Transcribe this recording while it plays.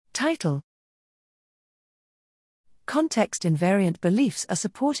Title: Context-invariant beliefs are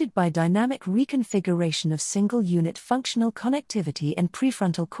supported by dynamic reconfiguration of single-unit functional connectivity in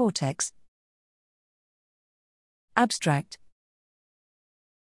prefrontal cortex. Abstract: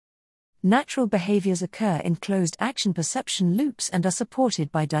 Natural behaviors occur in closed action perception loops and are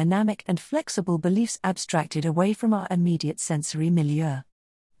supported by dynamic and flexible beliefs abstracted away from our immediate sensory milieu.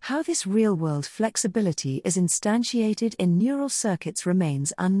 How this real-world flexibility is instantiated in neural circuits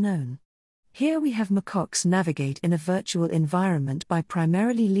remains unknown. Here we have macaques navigate in a virtual environment by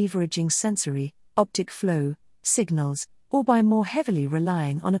primarily leveraging sensory, optic flow, signals, or by more heavily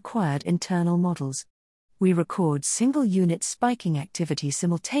relying on acquired internal models. We record single-unit spiking activity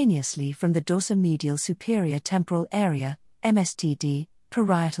simultaneously from the dorsomedial superior temporal area, MSTD,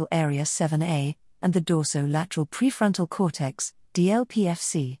 parietal area 7A, and the dorsolateral prefrontal cortex,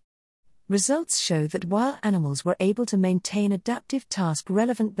 DLPFC. Results show that while animals were able to maintain adaptive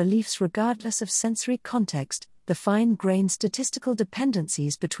task-relevant beliefs regardless of sensory context, the fine-grained statistical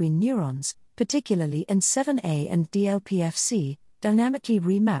dependencies between neurons, particularly in 7A and DLPFC, dynamically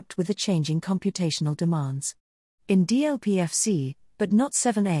remapped with the changing computational demands. In DLPFC, but not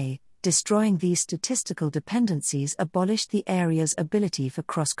 7A, destroying these statistical dependencies abolished the area's ability for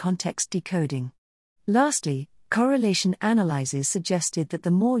cross-context decoding. Lastly, correlation analyses suggested that the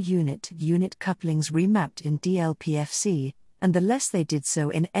more unit-to-unit couplings remapped in DLPFC, and the less they did so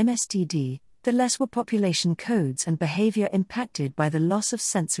in MSTD, the less were population codes and behavior impacted by the loss of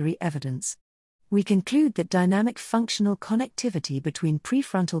sensory evidence. We conclude that dynamic functional connectivity between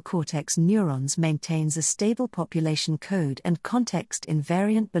prefrontal cortex neurons maintains a stable population code and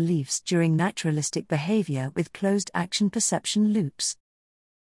context-invariant beliefs during naturalistic behavior with closed action perception loops.